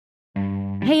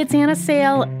Hey, it's Anna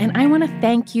Sale, and I want to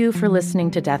thank you for listening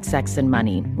to Death, Sex, and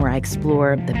Money, where I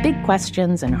explore the big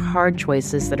questions and hard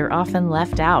choices that are often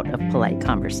left out of polite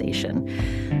conversation.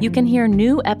 You can hear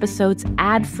new episodes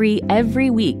ad-free every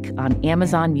week on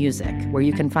Amazon Music, where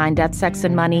you can find Death, Sex,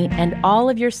 and Money and all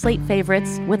of your Slate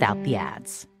favorites without the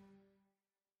ads.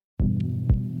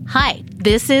 Hi,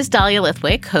 this is Dahlia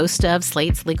Lithwick, host of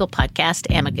Slate's legal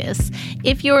podcast, Amicus.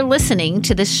 If you're listening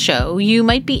to this show, you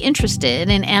might be interested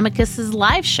in Amicus's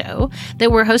live show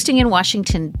that we're hosting in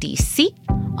Washington, D.C.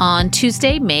 on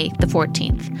Tuesday, May the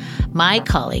 14th. My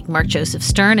colleague, Mark Joseph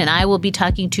Stern, and I will be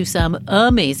talking to some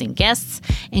amazing guests,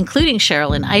 including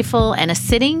Sherrilyn Ifill and a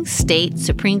sitting state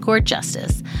Supreme Court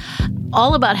justice,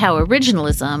 all about how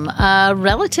originalism, a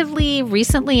relatively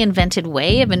recently invented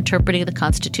way of interpreting the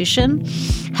Constitution,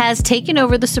 has taken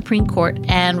over the Supreme Court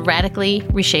and radically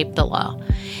reshaped the law.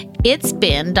 It's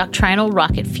been doctrinal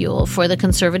rocket fuel for the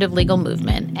conservative legal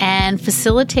movement and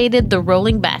facilitated the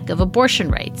rolling back of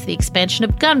abortion rights, the expansion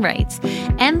of gun rights,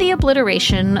 and the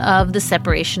obliteration of the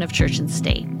separation of church and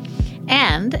state.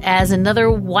 And as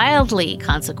another wildly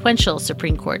consequential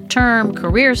Supreme Court term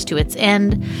careers to its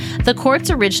end, the court's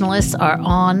originalists are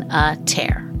on a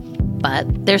tear.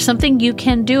 But there's something you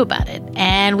can do about it,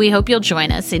 and we hope you'll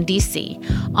join us in D.C.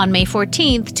 on May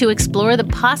 14th to explore the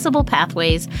possible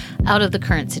pathways out of the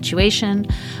current situation.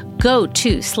 Go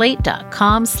to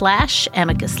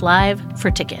slate.com/Amicus Live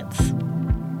for tickets.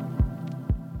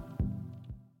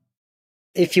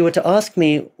 If you were to ask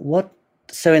me what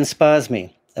so inspires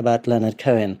me about Leonard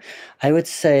Cohen, I would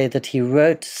say that he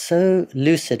wrote so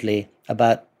lucidly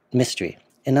about mystery.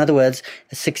 In other words,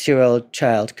 a 6-year-old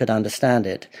child could understand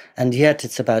it, and yet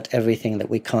it's about everything that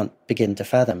we can't begin to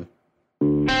fathom.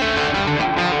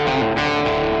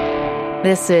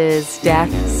 This is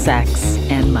Death, Sex,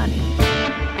 and Money,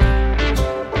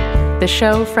 the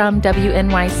show from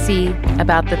WNYC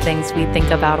about the things we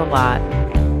think about a lot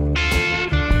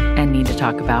and need to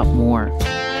talk about more.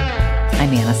 I'm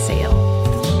Anna Sale.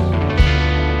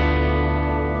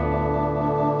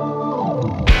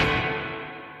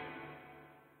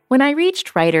 When I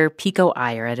reached writer Pico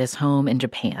Iyer at his home in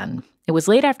Japan, it was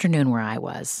late afternoon where I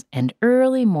was and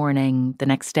early morning the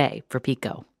next day for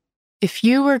Pico. If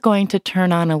you were going to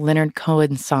turn on a Leonard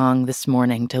Cohen song this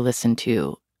morning to listen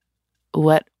to,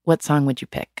 what song would you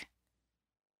pick?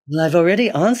 Well, I've already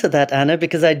answered that, Anna,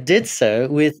 because I did so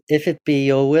with If It Be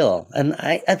Your Will. And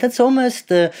that's almost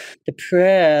the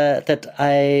prayer that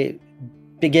I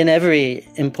begin every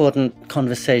important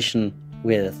conversation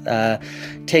with.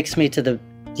 Takes me to the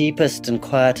deepest and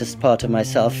quietest part of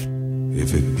myself.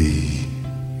 If it be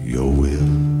your will,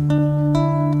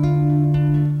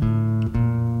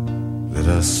 let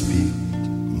us speak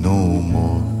no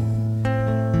more,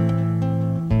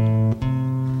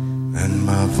 and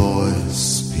my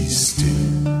voice be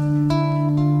still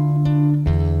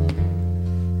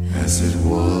as it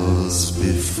was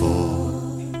before.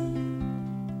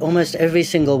 Almost every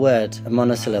single word a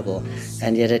monosyllable,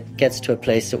 and yet it gets to a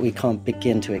place that we can't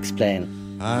begin to explain.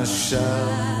 I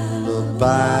shall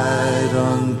abide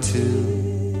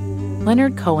until.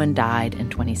 Leonard Cohen died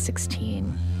in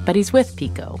 2016, but he's with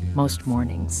Pico most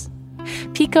mornings.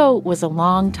 Pico was a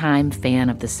longtime fan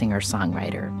of the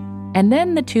singer-songwriter, and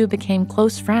then the two became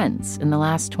close friends in the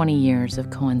last 20 years of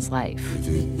Cohen's life. If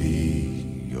it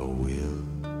be your will.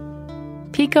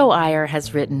 Pico Iyer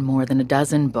has written more than a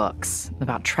dozen books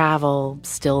about travel,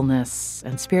 stillness,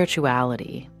 and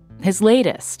spirituality. His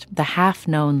latest, The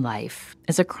Half-Known Life,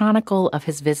 is a chronicle of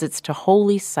his visits to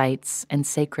holy sites and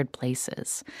sacred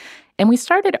places. And we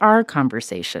started our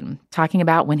conversation talking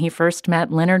about when he first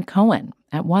met Leonard Cohen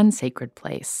at one sacred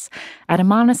place, at a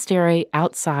monastery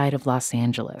outside of Los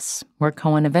Angeles, where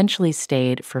Cohen eventually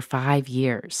stayed for 5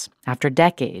 years after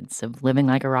decades of living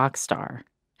like a rock star.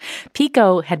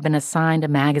 Pico had been assigned a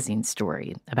magazine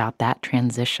story about that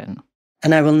transition.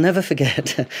 And I will never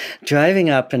forget driving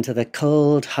up into the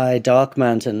cold, high, dark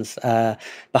mountains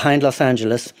behind Los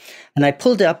Angeles. And I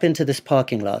pulled up into this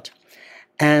parking lot.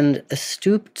 And a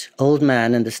stooped old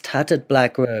man in this tattered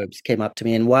black robes came up to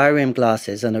me in wire-rimmed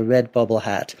glasses and a red bobble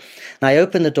hat. And I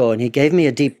opened the door and he gave me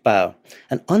a deep bow.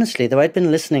 And honestly, though I'd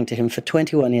been listening to him for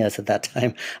 21 years at that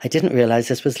time, I didn't realize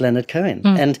this was Leonard Cohen.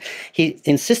 And he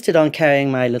insisted on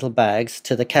carrying my little bags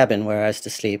to the cabin where I was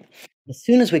to sleep. As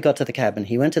soon as we got to the cabin,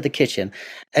 he went to the kitchen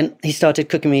and he started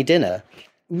cooking me dinner,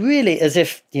 really as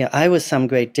if I was some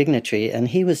great dignitary and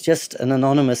he was just an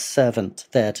anonymous servant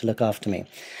there to look after me.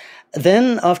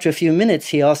 Then, after a few minutes,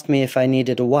 he asked me if I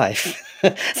needed a wife.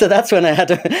 So that's when I had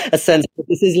a sense that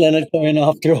this is Leonard Cohen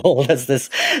after all. There's this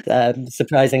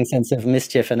surprising sense of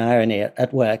mischief and irony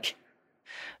at work.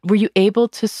 Were you able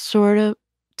to sort of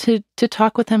to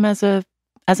talk with him as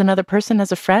another person,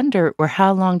 as a friend, or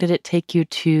how long did it take you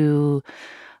to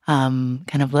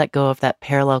kind of let go of that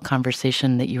parallel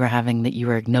conversation that you were having, that you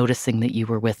were noticing that you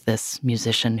were with this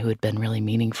musician who had been really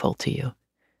meaningful to you?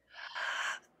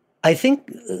 I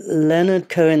think Leonard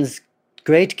Cohen's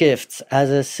great gifts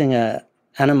as a singer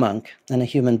and a monk and a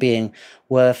human being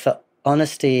were for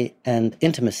honesty and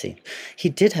intimacy. He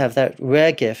did have that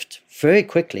rare gift very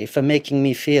quickly for making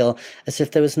me feel as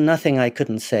if there was nothing I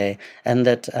couldn't say, and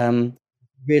that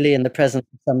really in the presence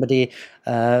of somebody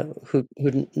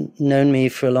who'd known me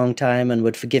for a long time and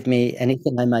would forgive me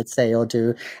anything I might say or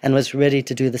do, and was ready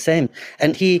to do the same.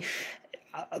 And he,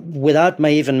 without my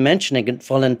even mentioning it,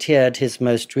 volunteered his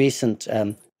most recent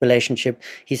relationship.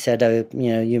 He said, "Oh,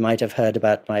 you might have heard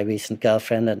about my recent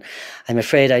girlfriend, and I'm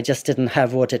afraid I just didn't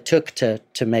have what it took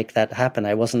to make that happen.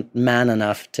 I wasn't man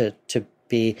enough to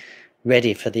be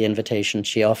ready for the invitation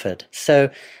she offered." So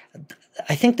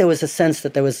I think there was a sense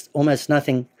that there was almost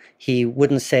nothing he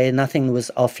wouldn't say, nothing was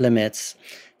off limits.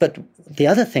 But the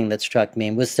other thing that struck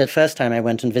me was the first time I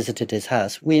went and visited his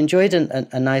house. We enjoyed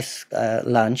a nice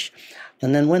lunch.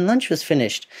 And then when lunch was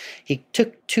finished, he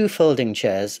took 2 folding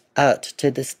chairs out to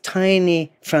this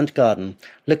tiny front garden,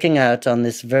 looking out on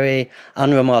this very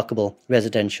unremarkable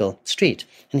residential street.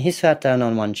 And he sat down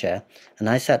on one chair, and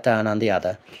I sat down on the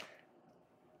other.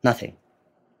 Nothing.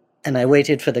 And I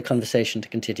waited for the conversation to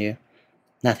continue.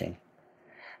 Nothing.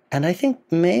 And I think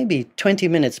maybe 20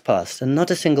 minutes passed and not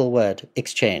a single word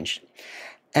exchanged.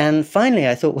 And finally,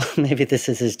 I thought, well, maybe this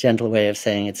is his gentle way of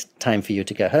saying it's time for you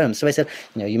to go home. So I said,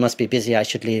 you must be busy, I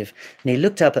should leave. And he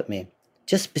looked up at me,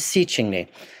 just beseeching me.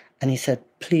 And he said,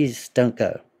 "Please don't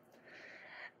go."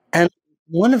 And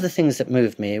one of the things that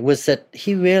moved me was that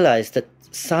he realized that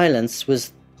silence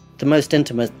was the most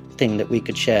intimate thing that we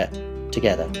could share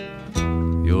together.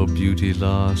 Your beauty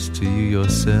lost to you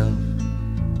yourself,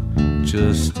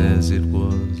 just as it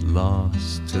was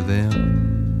lost to them.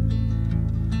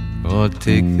 Or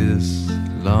take this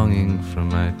longing from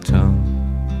my tongue,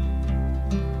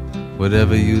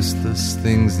 whatever useless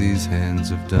things these hands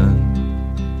have done.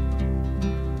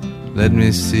 Let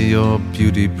me see your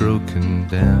beauty broken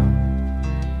down,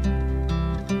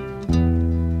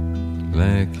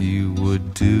 like you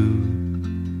would do.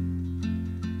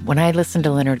 When I listen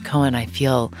to Leonard Cohen, I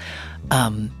feel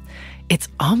it's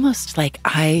almost like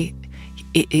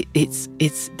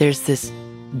there's this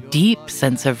deep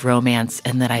sense of romance,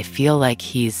 and that I feel like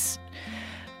he's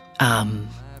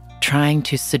trying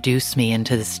to seduce me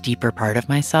into this deeper part of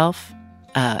myself.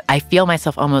 I feel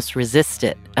myself almost resist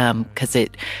it because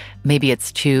maybe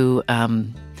it's too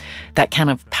that kind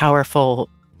of powerful,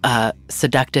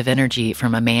 seductive energy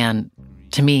from a man,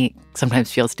 to me,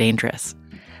 sometimes feels dangerous.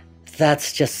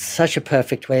 That's just such a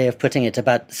perfect way of putting it,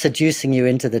 about seducing you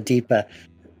into the deeper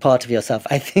part of yourself.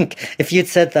 I think if you'd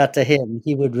said that to him,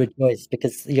 he would rejoice,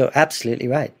 because you're absolutely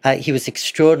right. He was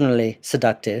extraordinarily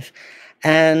seductive,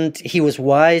 and he was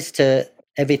wise to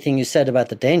everything you said about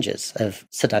the dangers of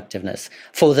seductiveness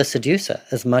for the seducer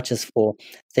as much as for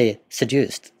the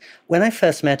seduced. When I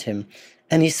first met him,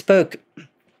 and he spoke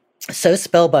so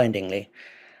spellbindingly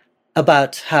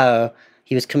about how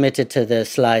he was committed to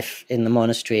this life in the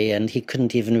monastery, and he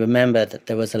couldn't even remember that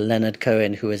there was a Leonard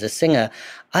Cohen who was a singer.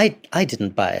 I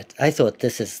didn't buy it. I thought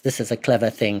this is a clever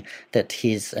thing that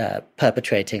he's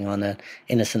perpetrating on an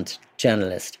innocent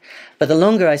journalist. But the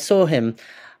longer I saw him,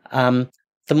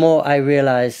 the more I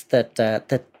realized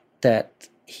that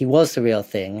he was the real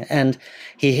thing, and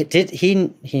he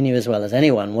knew as well as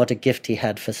anyone what a gift he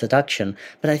had for seduction.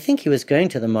 But I think he was going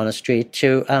to the monastery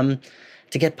to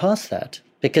get past that.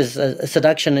 Because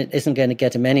seduction isn't going to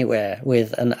get him anywhere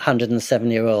with an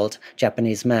 107-year-old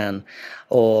Japanese man,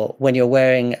 or when you're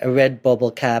wearing a red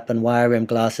bobble cap and wire-rimmed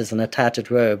glasses and a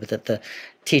tattered robe that the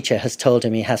teacher has told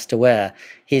him he has to wear.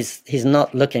 He's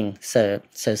not looking so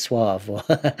suave or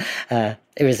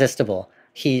irresistible.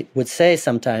 He would say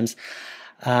sometimes,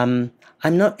 "I'm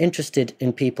not interested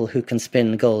in people who can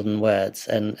spin golden words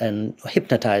and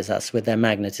hypnotize us with their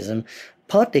magnetism,"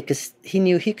 partly because he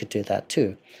knew he could do that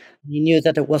too. He knew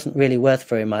that it wasn't really worth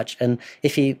very much, and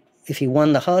if he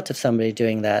won the heart of somebody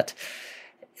doing that,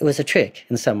 it was a trick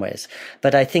in some ways.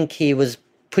 But I think he was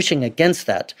pushing against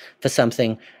that for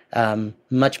something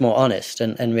much more honest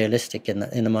and realistic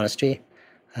in the monastery.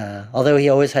 Although he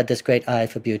always had this great eye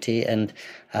for beauty and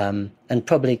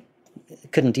probably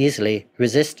couldn't easily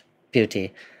resist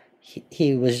beauty,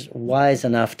 he was wise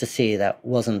enough to see that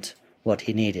wasn't what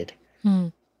he needed.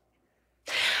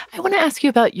 I want to ask you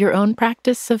about your own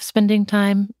practice of spending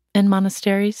time in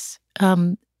monasteries.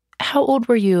 How old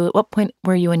were you? At what point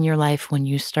were you in your life when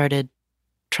you started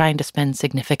trying to spend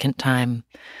significant time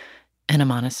in a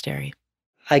monastery?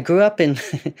 I grew up in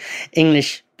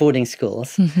English boarding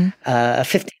schools, Mm-hmm. A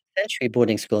 15th century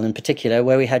boarding school in particular,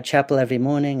 where we had chapel every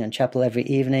morning and chapel every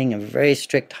evening, a very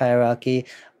strict hierarchy,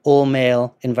 all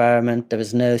male environment. There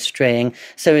was no straying.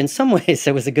 So in some ways,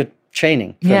 there was a good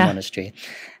training for a monastery.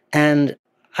 And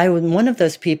I was one of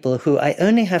those people who I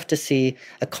only have to see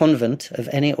a convent of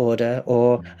any order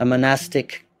or a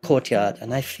monastic courtyard,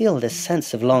 and I feel this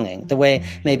sense of longing, the way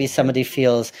maybe somebody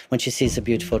feels when she sees a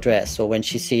beautiful dress or when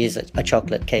she sees a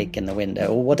chocolate cake in the window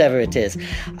or whatever it is.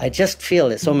 I just feel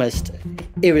this almost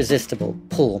irresistible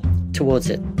pull towards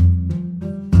it.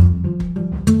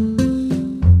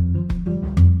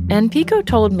 And Pico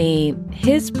told me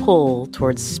his pull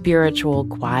towards spiritual,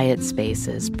 quiet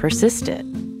spaces persisted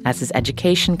as his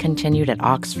education continued at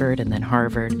Oxford and then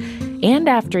Harvard, and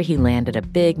after he landed a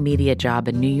big media job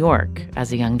in New York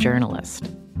as a young journalist.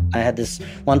 I had this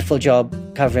wonderful job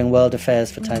covering world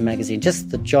affairs for Time magazine, just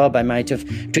the job I might have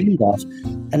dreamed of.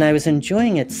 And I was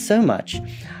enjoying it so much,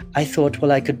 I thought,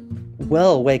 well, I could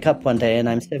wake up one day and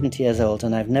I'm 70 years old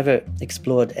and I've never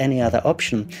explored any other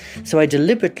option. So I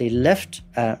deliberately left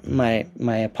my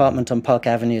apartment on Park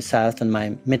Avenue South and my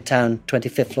Midtown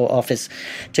 25th floor office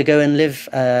to go and live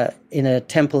in a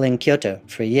temple in Kyoto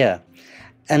for a year.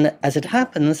 And as it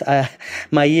happens,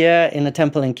 my year in a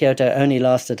temple in Kyoto only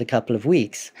lasted a couple of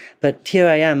weeks. But here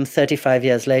I am 35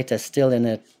 years later, still in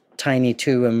a tiny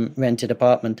 2-room rented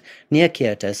apartment near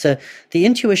Kyoto. So the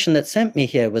intuition that sent me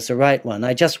here was the right one.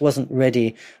 I just wasn't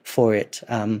ready for it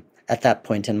at that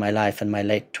point in my life in my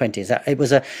late 20s.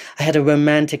 I had a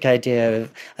romantic idea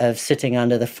of sitting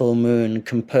under the full moon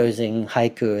composing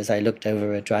haiku as I looked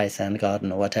over a dry sand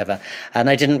garden or whatever. And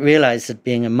I didn't realize that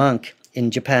being a monk in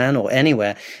Japan or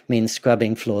anywhere means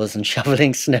scrubbing floors and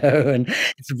shoveling snow, and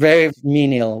it's very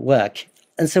menial work.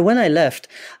 And so when I left,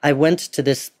 I went to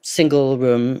this single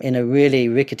room in a really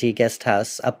rickety guest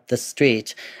house up the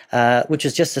street, which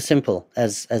was just as simple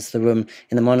as the room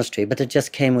in the monastery, but it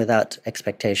just came without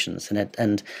expectations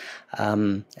and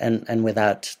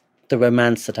without the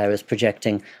romance that I was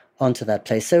projecting onto that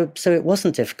place. So it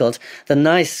wasn't difficult. The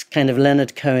nice kind of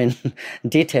Leonard Cohen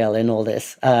detail in all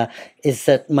this is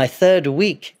that my third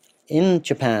week in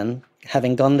Japan,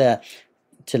 having gone there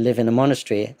to live in a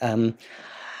monastery,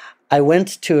 I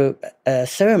went to a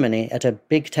ceremony at a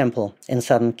big temple in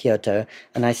southern Kyoto,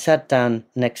 and I sat down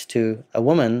next to a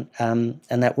woman, and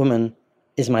that woman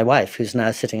is my wife, who's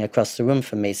now sitting across the room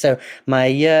from me. So my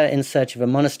year in search of a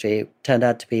monastery turned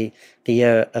out to be the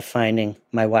year of finding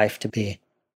my wife to be.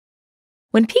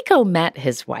 When Pico met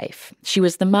his wife, she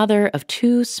was the mother of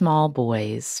 2 small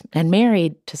boys and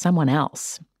married to someone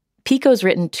else. Pico's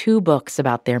written 2 books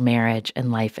about their marriage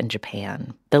and life in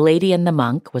Japan. The Lady and the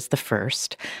Monk was the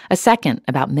first. A second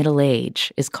about middle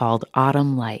age is called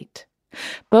Autumn Light.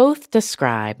 Both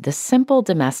describe the simple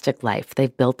domestic life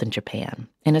they've built in Japan,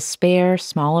 in a spare,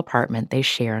 small apartment they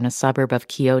share in a suburb of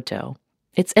Kyoto.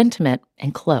 It's intimate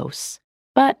and close,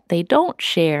 but they don't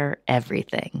share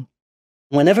everything.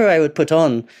 Whenever I would put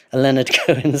on a Leonard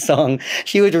Cohen song,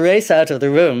 she would race out of the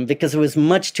room because it was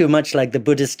much too much like the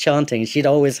Buddhist chanting she'd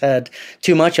always heard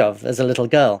too much of as a little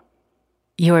girl.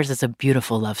 Yours is a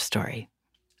beautiful love story.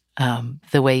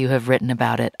 The way you have written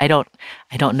about it. I don't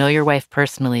know your wife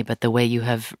personally, but the way you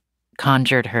have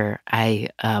conjured her, I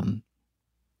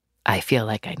feel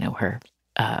like I know her.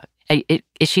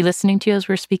 Is she listening to you as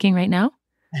we're speaking right now?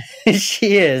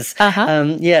 She is.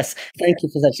 Uh-huh. Yes. Thank you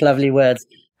for such lovely words.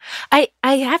 I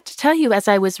have to tell you, as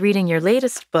I was reading your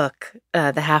latest book,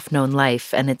 The Half-Known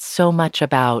Life, and it's so much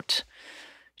about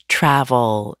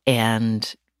travel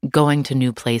and going to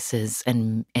new places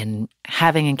and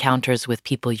having encounters with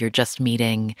people you're just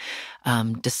meeting,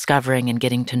 discovering and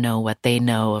getting to know what they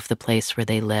know of the place where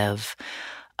they live.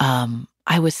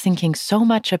 I was thinking so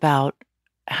much about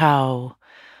how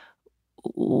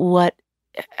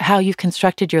you've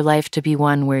constructed your life to be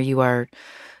one where you are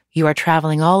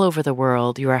traveling all over the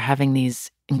world. You are having these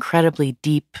incredibly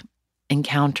deep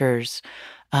encounters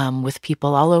with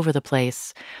people all over the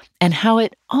place, and how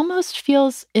it almost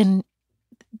feels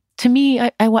to me,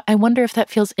 I wonder if that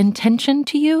feels intention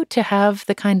to you to have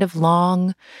the kind of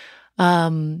long,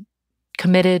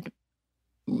 committed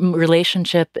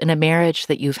relationship in a marriage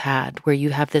that you've had, where you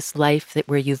have this life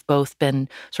where you've both been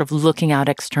sort of looking out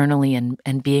externally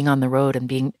and being on the road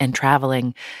and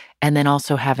traveling, and then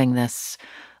also having this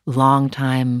long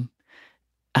time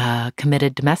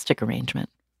committed domestic arrangement.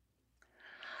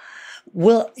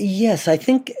 Well, yes, I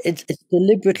think it's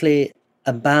deliberately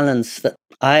a balance that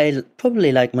I,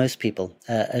 probably like most people,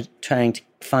 are trying to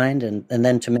find and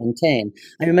then to maintain.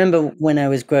 I remember when I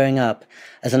was growing up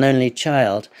as an only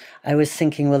child, I was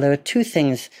thinking, well, there are 2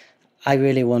 things I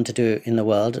really want to do in the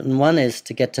world. And one is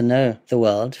to get to know the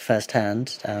world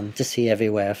firsthand, to see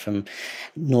everywhere from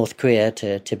North Korea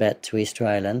to Tibet to Easter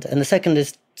Island. And the second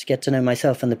is to get to know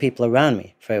myself and the people around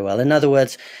me very well. In other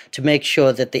words, to make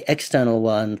sure that the external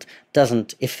world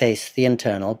doesn't efface the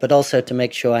internal, but also to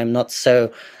make sure I'm not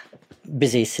so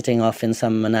busy sitting off in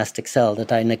some monastic cell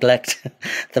that I neglect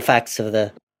the facts of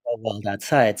the world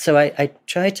outside. So I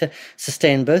try to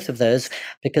sustain both of those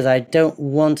because I don't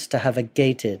want to have a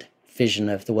gated vision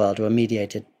of the world or a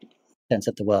mediated sense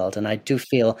of the world. And I do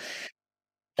feel,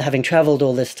 having traveled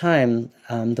all this time,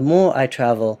 the more I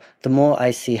travel, the more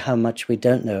I see how much we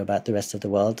don't know about the rest of the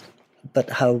world, but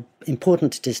how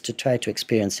important it is to try to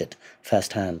experience it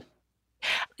firsthand.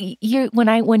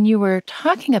 When you were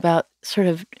talking about sort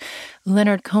of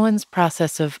Leonard Cohen's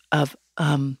process of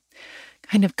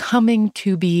kind of coming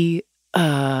to be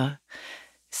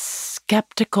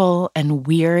skeptical and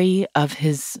weary of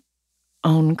his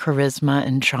own charisma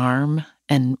and charm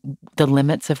and the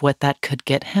limits of what that could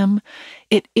get him,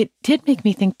 it did make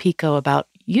me think, Pico, about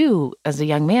you as a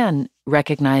young man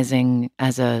recognizing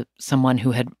as someone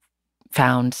who had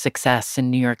found success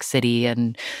in New York City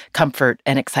and comfort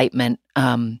and excitement,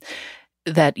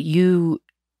 that you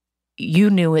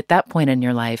knew at that point in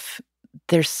your life,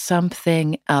 there's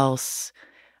something else.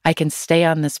 I can stay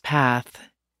on this path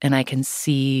and I can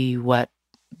see what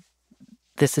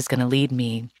this is going to lead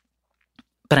me,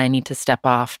 but I need to step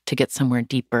off to get somewhere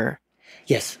deeper.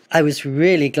 Yes, I was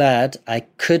really glad I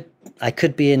could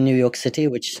be in New York City,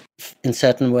 which in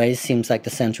certain ways seems like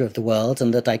the center of the world,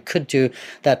 and that I could do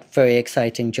that very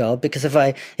exciting job. Because if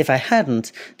I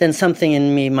hadn't, then something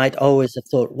in me might always have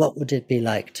thought, what would it be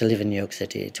like to live in New York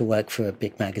City, to work for a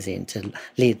big magazine, to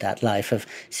lead that life of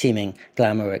seeming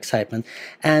glamour or excitement?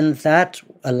 And that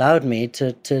allowed me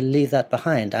to leave that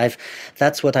behind.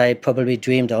 That's what I probably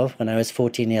dreamed of when I was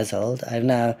 14 years old. I've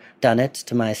now done it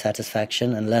to my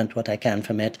satisfaction and learned what I can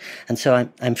from it. And so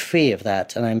I'm free of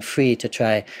that, and I'm free to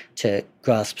try to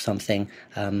grasp something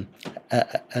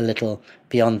a little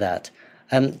beyond that.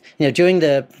 During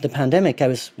the pandemic, I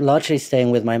was largely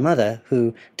staying with my mother,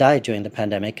 who died during the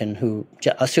pandemic and who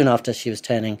soon after she was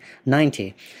turning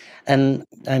 90. And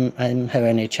I'm her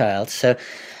only child. So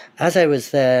as I was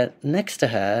there next to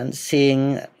her and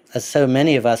seeing, as so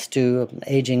many of us do,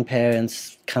 aging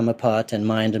parents come apart in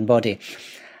mind and body,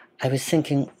 I was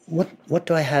thinking, what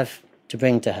do I have to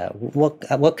bring to her?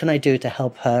 What can I do to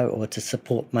help her or to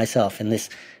support myself in this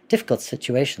difficult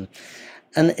situation?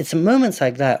 And it's moments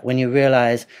like that when you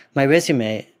realize my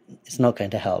resume is not going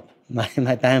to help.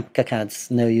 My bank account's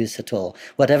no use at all.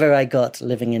 Whatever I got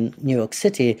living in New York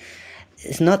City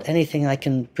is not anything I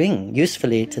can bring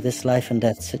usefully to this life and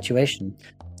death situation.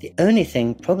 The only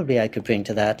thing probably I could bring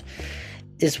to that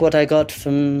is what I got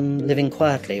from living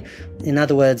quietly. In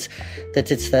other words,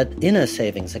 that it's that inner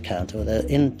savings account or the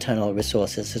internal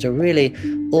resources that are really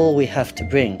all we have to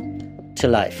bring to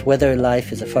life, whether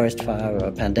life is a forest fire or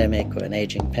a pandemic or an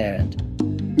aging parent.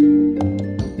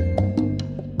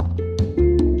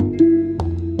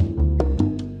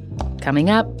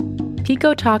 Coming up,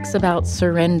 Pico talks about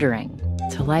surrendering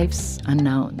to life's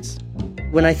unknowns.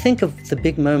 When I think of the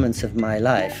big moments of my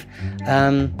life,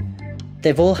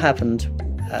 they've all happened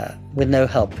with no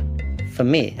help from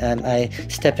me. I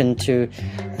step into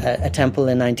a temple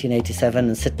in 1987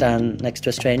 and sit down next to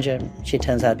a stranger. She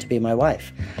turns out to be my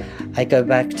wife. I go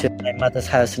back to my mother's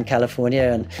house in California,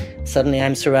 and suddenly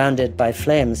I'm surrounded by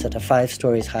flames that are 5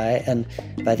 stories high, and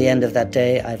by the end of that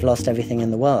day, I've lost everything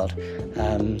in the world.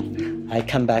 I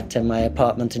come back to my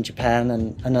apartment in Japan,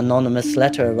 and an anonymous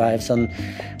letter arrives on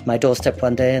my doorstep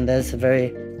one day, and there's a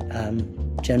very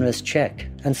generous check.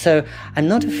 And so I'm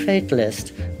not a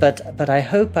fatalist, but I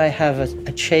hope I have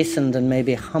a chastened and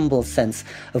maybe humble sense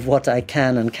of what I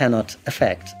can and cannot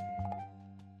affect.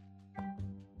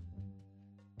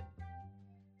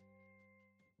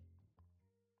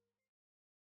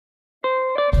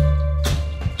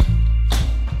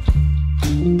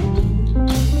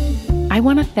 I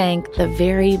want to thank the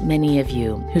very many of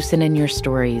you who sent in your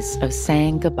stories of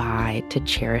saying goodbye to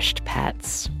cherished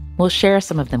pets. We'll share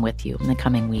some of them with you in the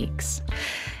coming weeks.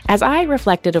 As I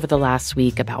reflected over the last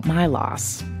week about my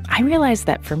loss, I realized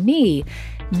that for me,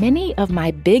 many of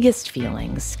my biggest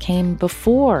feelings came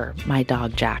before my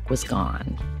dog Jack was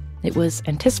gone. It was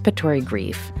anticipatory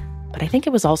grief, but I think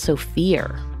it was also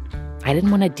fear. I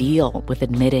didn't want to deal with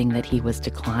admitting that he was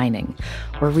declining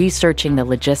or researching the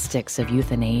logistics of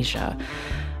euthanasia.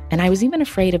 And I was even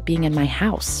afraid of being in my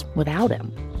house without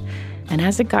him. And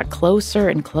as it got closer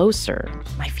and closer,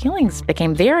 my feelings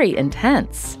became very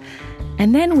intense.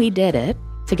 And then we did it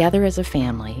together as a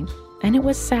family, and it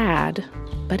was sad,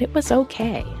 but it was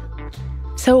okay.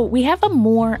 So we have a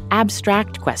more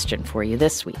abstract question for you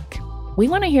this week. We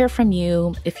want to hear from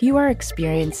you if you are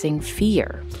experiencing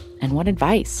fear and what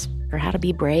advice for how to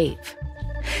be brave.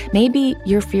 Maybe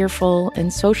you're fearful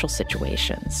in social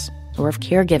situations, or of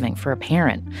caregiving for a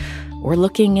parent, or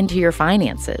looking into your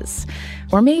finances.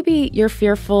 Or maybe you're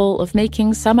fearful of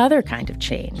making some other kind of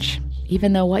change,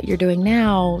 even though what you're doing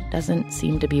now doesn't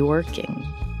seem to be working.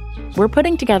 We're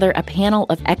putting together a panel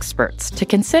of experts to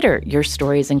consider your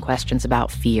stories and questions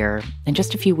about fear in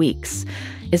just a few weeks.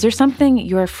 Is there something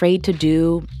you're afraid to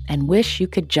do and wish you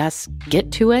could just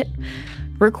get to it?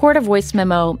 Record a voice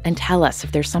memo and tell us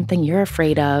if there's something you're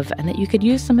afraid of and that you could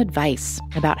use some advice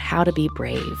about how to be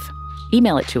brave.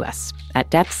 Email it to us at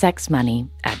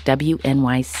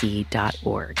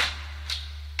deathsexmoney@wnyc.org.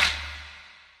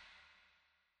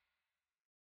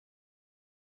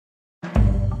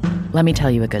 Let me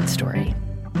tell you a good story.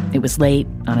 It was late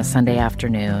on a Sunday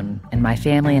afternoon, and my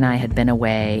family and I had been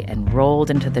away and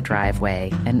rolled into the driveway,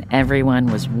 and everyone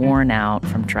was worn out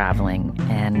from traveling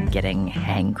and getting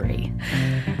hangry.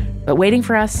 But waiting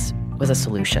for us was a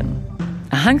solution.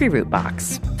 A Hungry Root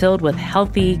box filled with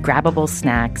healthy, grabbable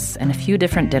snacks and a few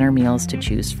different dinner meals to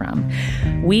choose from.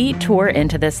 We tore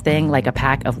into this thing like a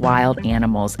pack of wild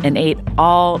animals and ate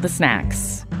all the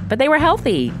snacks. But they were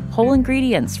healthy, whole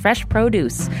ingredients, fresh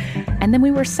produce. And then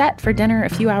we were set for dinner a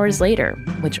few hours later,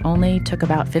 which only took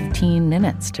about 15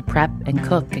 minutes to prep and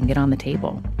cook and get on the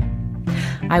table.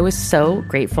 I was so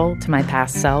grateful to my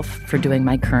past self for doing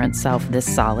my current self this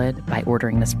solid by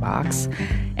ordering this box.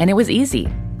 And it was easy.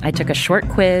 I took a short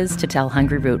quiz to tell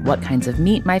Hungry Root what kinds of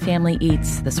meat my family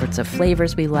eats, the sorts of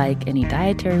flavors we like, any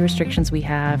dietary restrictions we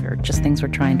have, or just things we're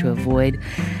trying to avoid,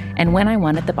 and when I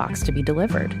wanted the box to be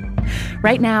delivered.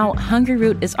 Right now, Hungry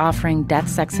Root is offering Death,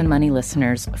 Sex, and Money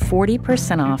listeners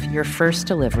 40% off your first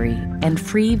delivery and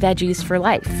free veggies for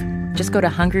life. Just go to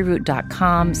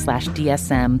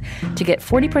hungryroot.com/DSM to get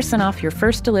 40% off your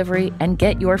first delivery and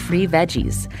get your free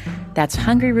veggies. That's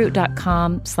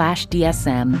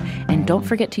hungryroot.com/DSM. And don't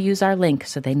forget to use our link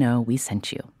so they know we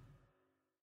sent you.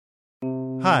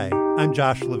 Hi, I'm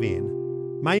Josh Levine.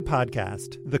 My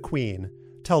podcast, The Queen,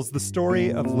 tells the story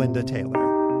of Linda Taylor.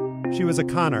 She was a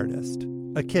con artist,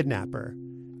 a kidnapper,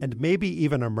 and maybe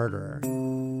even a murderer.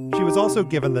 She was also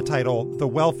given the title the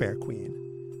Welfare Queen,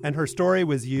 and her story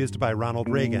was used by Ronald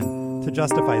Reagan to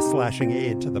justify slashing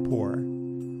aid to the poor.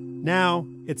 Now,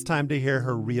 it's time to hear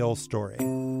her real story.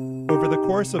 Over the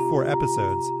course of 4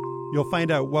 episodes, you'll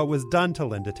find out what was done to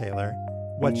Linda Taylor,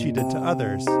 what she did to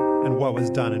others, and what was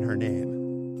done in her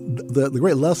name. The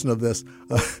great lesson of this,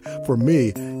 for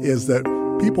me, is that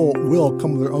people will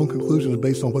come to their own conclusions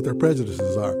based on what their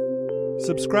prejudices are.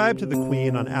 Subscribe to The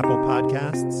Queen on Apple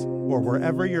Podcasts or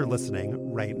wherever you're listening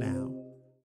right now.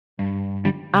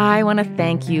 I want to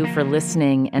thank you for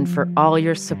listening and for all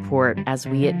your support as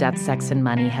we at Death, Sex, and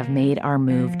Money have made our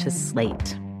move to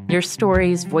Slate. Your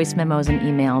stories, voice memos, and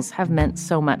emails have meant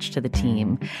so much to the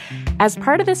team. As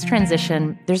part of this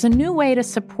transition, there's a new way to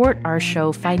support our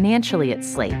show financially at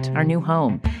Slate, our new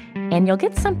home, and you'll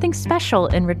get something special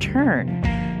in return.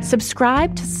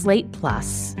 Subscribe to Slate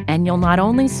Plus, and you'll not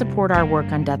only support our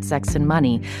work on Death, Sex, and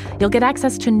Money, you'll get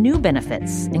access to new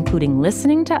benefits, including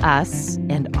listening to us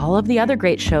and all of the other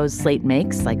great shows Slate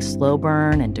makes, like Slow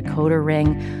Burn and Decoder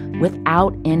Ring,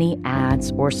 without any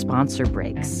ads or sponsor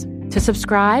breaks. To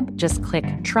subscribe, just click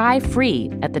Try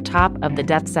Free at the top of the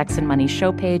Death, Sex, and Money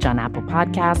show page on Apple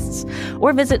Podcasts,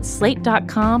 or visit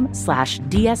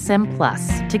slate.com/DSM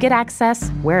Plus to get access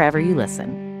wherever you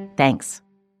listen. Thanks.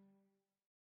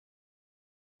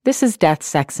 This is Death,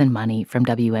 Sex, and Money from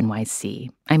WNYC.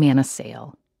 I'm Anna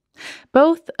Sale.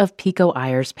 Both of Pico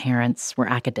Iyer's parents were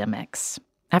academics.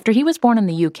 After he was born in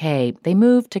the UK, they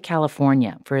moved to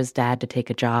California for his dad to take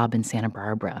a job in Santa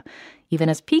Barbara, even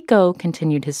as Pico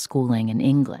continued his schooling in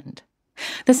England.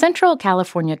 The Central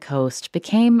California coast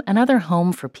became another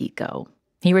home for Pico.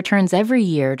 He returns every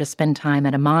year to spend time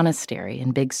at a monastery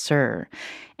in Big Sur,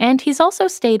 and he's also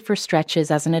stayed for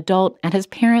stretches as an adult at his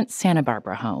parents' Santa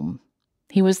Barbara home.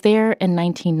 He was there in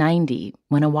 1990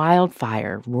 when a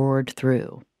wildfire roared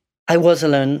through. I was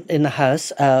alone in the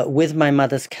house with my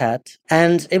mother's cat,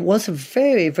 and it was a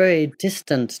very, very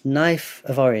distant knife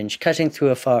of orange cutting through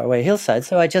a faraway hillside.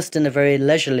 So I just, in a very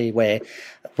leisurely way,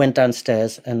 went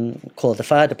downstairs and called the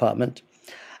fire department.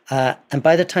 And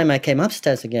by the time I came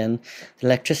upstairs again, the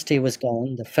electricity was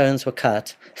gone, the phones were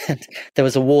cut, and there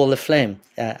was a wall of flame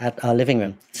at our living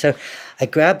room. So I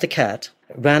grabbed the cat,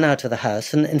 ran out of the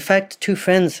house, and in fact, 2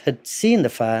 friends had seen the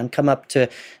fire and come up to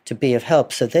be of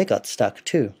help, so they got stuck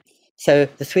too. So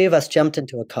the 3 of us jumped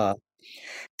into a car,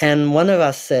 and one of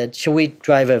us said, "Shall we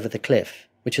drive over the cliff?"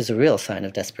 which was a real sign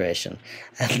of desperation.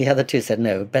 And the other two said,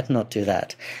 no, better not do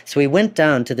that. So we went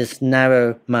down to this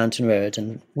narrow mountain road.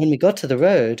 And when we got to the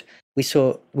road, we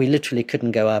saw we literally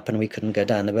couldn't go up and we couldn't go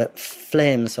down. There were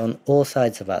flames on all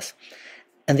sides of us.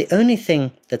 And the only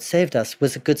thing that saved us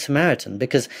was a good Samaritan,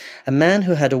 because a man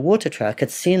who had a water truck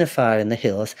had seen a fire in the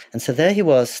hills. And so there he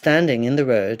was standing in the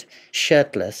road,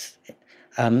 shirtless,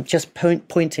 just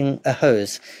pointing a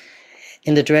hose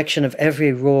in the direction of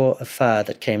every roar of fire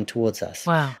that came towards us.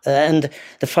 Wow. And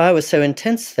the fire was so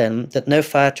intense then that no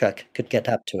fire truck could get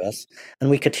up to us. And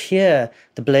we could hear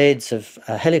the blades of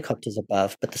helicopters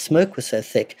above, but the smoke was so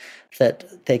thick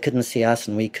that they couldn't see us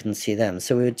and we couldn't see them.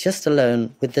 So we were just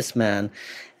alone with this man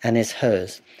and his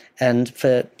hose. And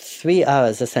for 3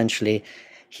 hours, essentially,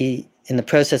 he, in the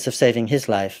process of saving his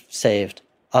life, saved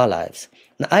our lives.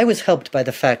 And I was helped by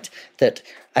the fact that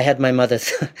I had my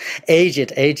mother's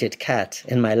aged cat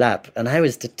in my lap, and I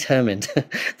was determined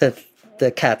that the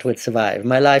cat would survive.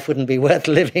 My life wouldn't be worth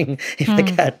living if the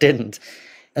cat didn't.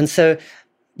 And so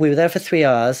we were there for 3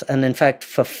 hours, and in fact,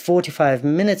 for 45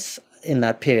 minutes in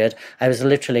that period, I was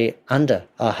literally under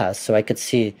our house, so I could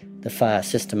see the fire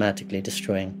systematically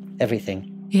destroying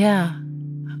everything. Yeah.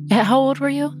 How old were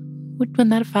you when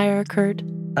that fire occurred?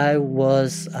 I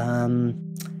was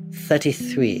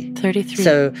 33. 33.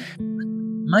 So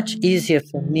much easier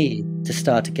for me to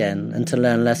start again and to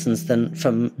learn lessons than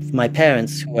from my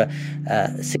parents, who were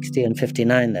 60 and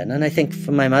 59 then. And I think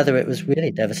for my mother, it was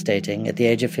really devastating at the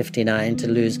age of 59 to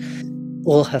lose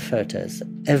all her photos,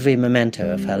 every memento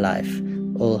of her life,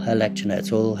 all her lecture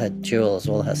notes, all her jewels,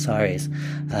 all her saris.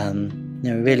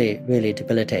 Really, really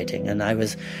debilitating. And I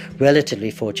was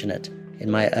relatively fortunate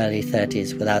in my early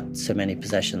 30s without so many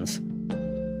possessions.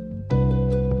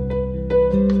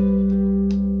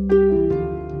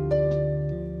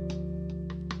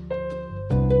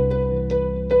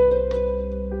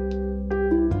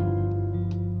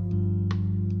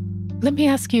 Let me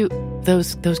ask you,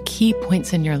 those key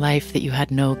points in your life that you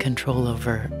had no control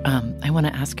over, I want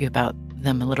to ask you about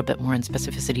them a little bit more in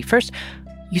specificity. First,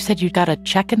 you said you got a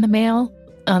check in the mail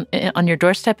on your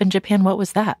doorstep in Japan. What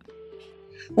was that?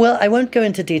 Well, I won't go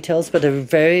into details, but a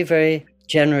very, very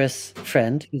generous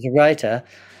friend who's a writer,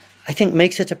 I think,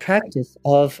 makes it a practice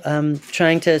of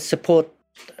trying to support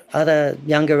other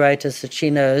younger writers that she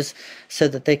knows so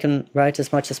that they can write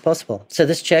as much as possible. So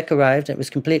this check arrived. It was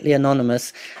completely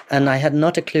anonymous, and I had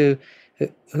not a clue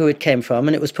who it came from,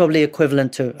 and it was probably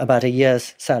equivalent to about a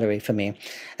year's salary for me.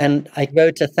 And I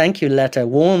wrote a thank you letter,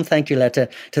 warm thank you letter,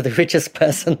 to the richest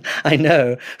person I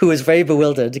know, who was very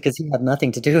bewildered because he had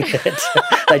nothing to do with it.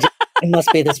 It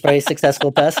must be this very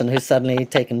successful person who's suddenly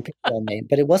taken picture on me.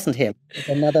 But it wasn't him.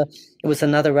 It was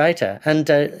another writer, and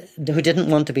who didn't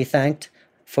want to be thanked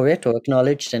for it or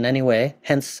acknowledged in any way,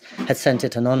 hence had sent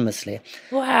it anonymously.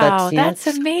 Wow, that's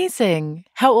amazing.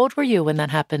 How old were you when that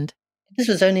happened? This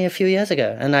was only a few years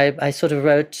ago, and I sort of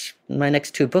wrote my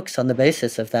next 2 books on the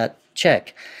basis of that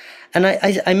check. And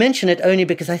I mention it only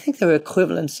because I think there are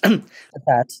equivalents of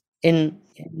that in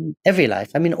every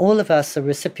life. I mean, all of us are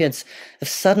recipients of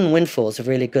sudden windfalls of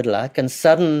really good luck and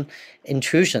sudden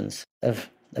intrusions of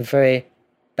very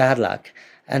bad luck.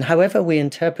 And however we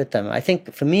interpret them, I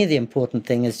think for me the important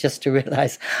thing is just to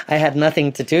realize I had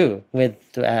nothing to do with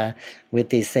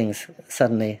these things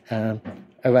suddenly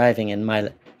arriving in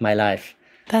my life.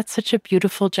 That's such a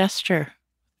beautiful gesture.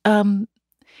 When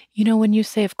you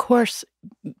say, of course,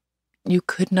 you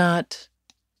could not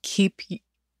keep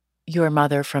your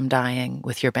mother from dying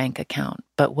with your bank account,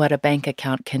 but what a bank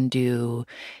account can do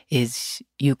is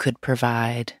you could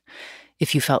provide,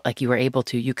 if you felt like you were able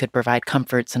to, you could provide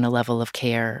comforts and a level of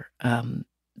care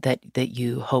that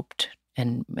you hoped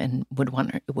and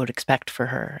would expect for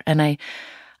her. And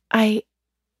I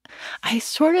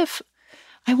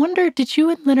wonder, did you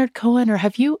and Leonard Cohen, or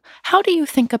how do you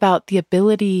think about the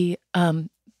ability,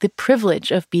 the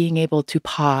privilege of being able to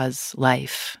pause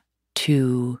life,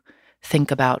 to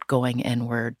think about going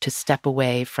inward, to step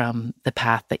away from the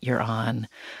path that you're on?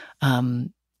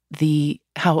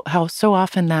 How so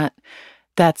often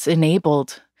that's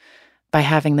enabled by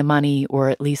having the money, or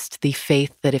at least the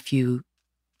faith that if you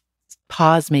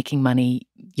pause making money,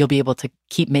 you'll be able to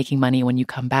keep making money when you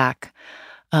come back.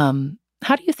 How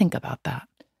do you think about that?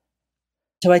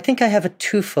 So I think I have a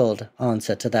twofold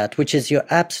answer to that, which is you're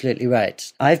absolutely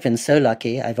right. I've been so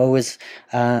lucky. I've always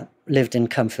lived in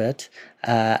comfort,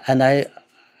 and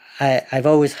I've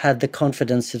always had the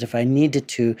confidence that if I needed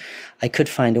to, I could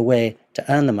find a way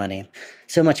to earn the money.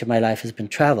 So much of my life has been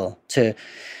travel to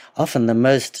often the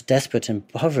most desperate and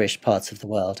impoverished parts of the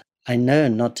world. I know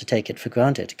not to take it for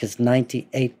granted because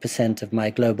 98% of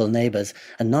my global neighbors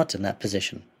are not in that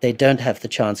position. They don't have the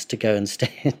chance to go and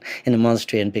stay in a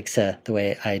monastery in Big Sur the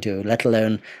way I do, let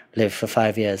alone live for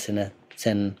 5 years in a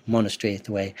Zen monastery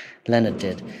the way Leonard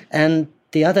did. And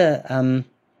the other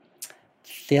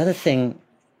thing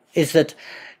is that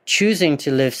choosing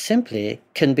to live simply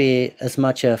can be as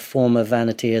much a form of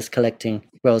vanity as collecting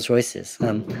Rolls Royces.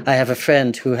 I have a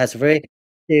friend who has a very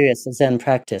serious Zen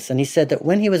practice, and he said that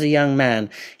when he was a young man,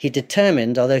 he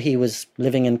determined, although he was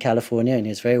living in California and he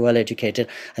was very well educated,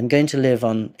 I'm going to live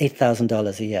on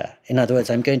 $8,000 a year. In other words,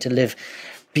 I'm going to live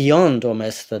beyond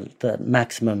almost the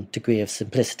maximum degree of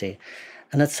simplicity.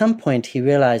 And at some point, he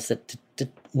realized that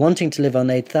wanting to live on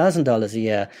 $8,000 a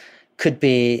year could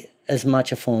be as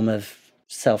much a form of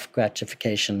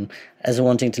self-gratification as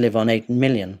wanting to live on 8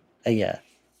 million a year.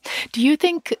 Do you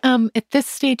think at this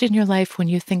stage in your life, when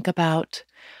you think about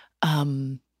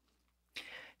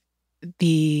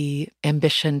the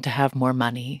ambition to have more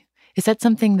money, is that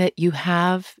something that you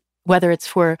have, whether it's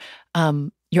for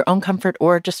your own comfort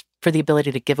or just for the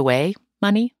ability to give away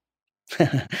money?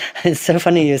 It's so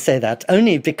funny you say that,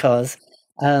 only because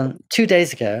 2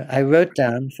 days ago, I wrote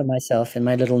down for myself in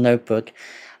my little notebook,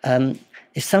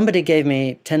 if somebody gave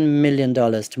me $10 million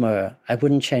tomorrow, I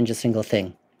wouldn't change a single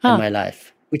thing in my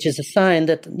life, which is a sign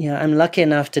that I'm lucky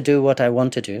enough to do what I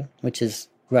want to do, which is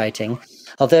writing.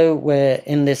 Although we're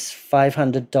in this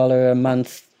 $500 a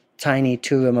month tiny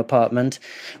 2-room apartment,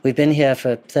 we've been here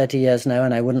for 30 years now,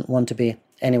 and I wouldn't want to be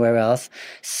anywhere else.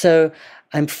 So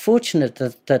I'm fortunate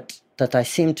that I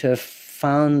seem to have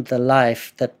found the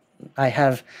life that I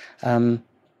have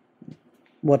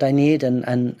what I need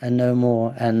and no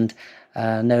more and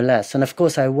no less. And of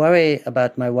course, I worry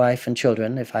about my wife and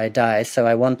children if I die. So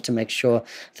I want to make sure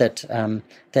that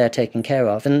they're taken care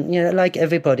of. And like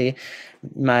everybody,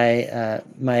 my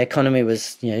economy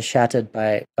was shattered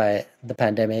by the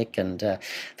pandemic, and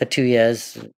for 2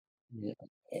 years,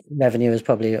 revenue was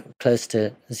probably close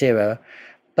to zero.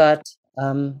 But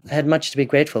I had much to be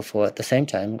grateful for at the same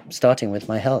time, starting with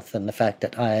my health and the fact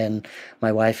that I and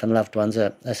my wife and loved ones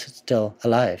are still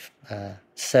alive.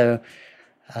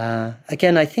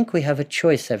 Again, I think we have a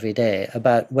choice every day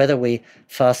about whether we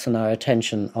fasten our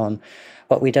attention on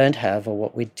what we don't have or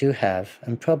what we do have.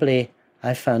 And probably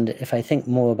I found if I think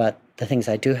more about the things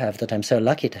I do have that I'm so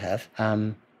lucky to have,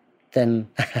 then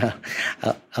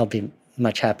I'll be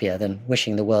much happier than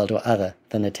wishing the world were other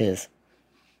than it is.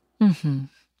 Mm-hmm.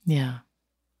 Yeah.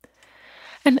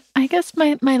 And I guess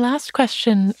my last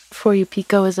question for you,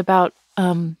 Pico, is about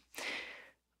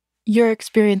your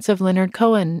experience of Leonard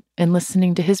Cohen and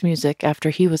listening to his music after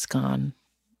he was gone.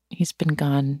 He's been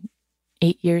gone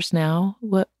 8 years now.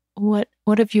 What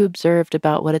have you observed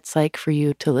about what it's like for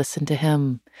you to listen to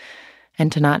him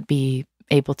and to not be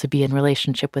able to be in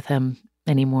relationship with him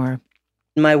anymore?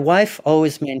 My wife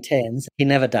always maintains he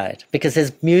never died because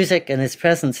his music and his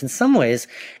presence in some ways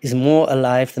is more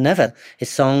alive than ever. His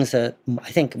songs are,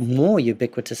 I think, more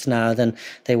ubiquitous now than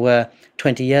they were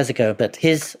 20 years ago. But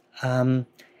his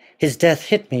death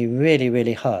hit me really,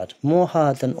 really hard, more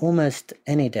hard than almost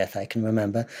any death I can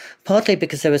remember, partly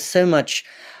because there was so much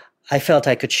I felt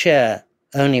I could share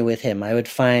only with him. I would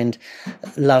find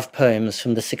love poems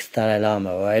from the 6th Dalai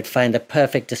Lama, or I'd find a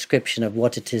perfect description of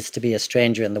what it is to be a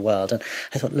stranger in the world. And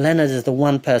I thought, Leonard is the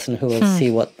one person who will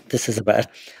see what this is about.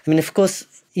 I mean, of course,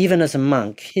 even as a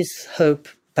monk, his hope,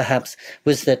 perhaps,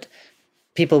 was that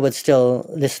people would still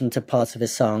listen to parts of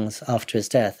his songs after his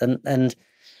death. And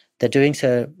they're doing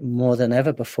so more than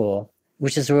ever before,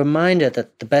 which is a reminder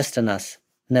that the best in us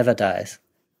never dies.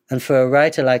 And for a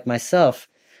writer like myself,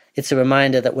 it's a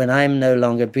reminder that when I'm no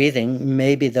longer breathing,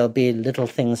 maybe there'll be little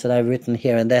things that I've written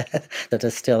here and there that are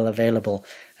still available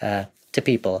to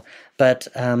people. But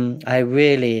I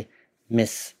really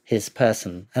miss his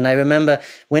person. And I remember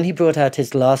when he brought out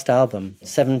his last album,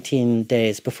 17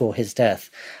 days before his death,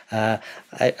 I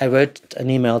wrote an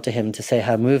email to him to say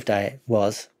how moved I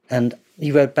was. And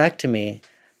he wrote back to me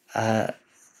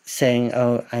saying,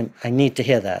 oh, I need to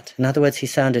hear that. In other words, he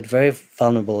sounded very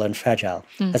vulnerable and fragile,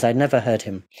 as I'd never heard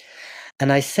him.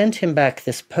 And I sent him back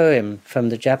this poem from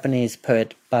the Japanese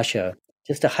poet Basho,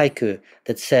 just a haiku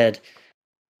that said,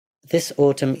 "This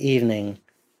autumn evening,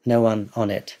 no one on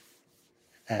it."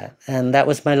 And that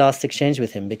was my last exchange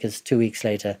with him, because 2 weeks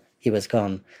later, he was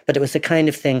gone. But it was the kind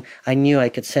of thing I knew I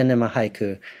could send him a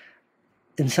haiku,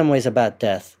 in some ways about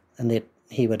death, and that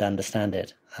he would understand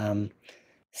it.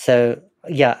 So,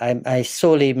 yeah, I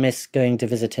sorely miss going to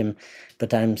visit him,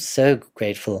 but I'm so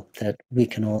grateful that we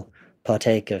can all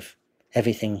partake of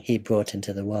everything he brought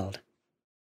into the world.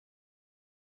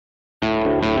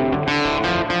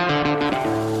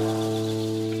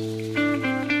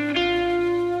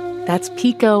 That's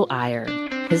Pico Iyer.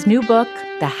 His new book,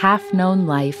 The Half-Known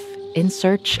Life, In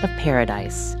Search of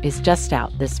Paradise, is just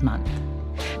out this month.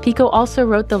 Pico also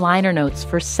wrote the liner notes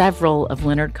for several of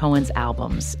Leonard Cohen's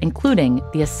albums, including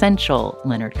The Essential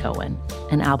Leonard Cohen,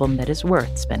 an album that is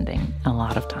worth spending a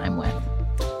lot of time with.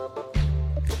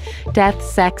 Death,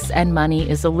 Sex, and Money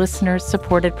is a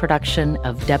listener-supported production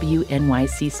of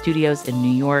WNYC Studios in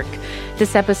New York.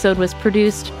 This episode was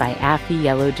produced by Afi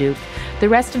Yellowduke. The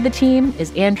rest of the team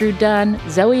is Andrew Dunn,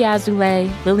 Zoe Azulay,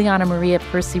 Liliana Maria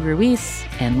Percy-Ruiz,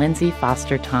 and Lindsay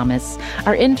Foster Thomas.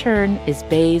 Our intern is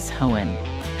Baze Hohen.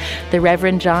 The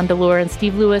Reverend John Delore and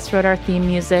Steve Lewis wrote our theme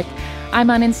music. I'm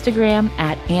on Instagram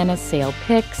at Anna Sale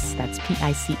Pics. That's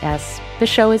Pics. The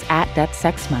show is at Death,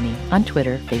 Sex, Money on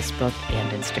Twitter, Facebook,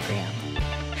 and Instagram.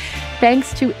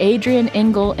 Thanks to Adrian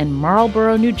Engel in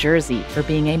Marlboro, New Jersey for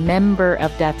being a member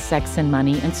of Death, Sex, and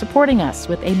Money and supporting us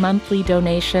with a monthly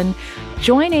donation.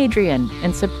 Join Adrian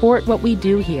and support what we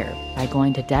do here by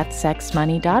going to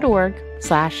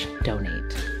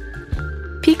deathsexmoney.org/donate.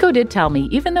 Pico did tell me,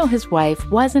 even though his wife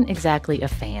wasn't exactly a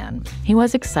fan, he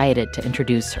was excited to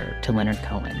introduce her to Leonard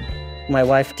Cohen. My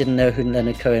wife didn't know who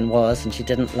Leonard Cohen was, and she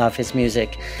didn't love his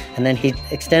music. And then he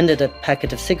extended a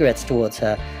packet of cigarettes towards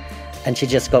her, and she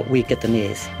just got weak at the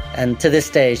knees. And to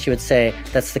this day, she would say,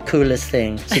 that's the coolest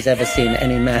thing she's ever seen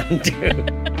any man do.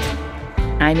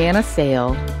 I'm Anna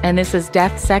Sale, and this is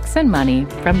Death, Sex, and Money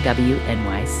from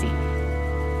WNYC.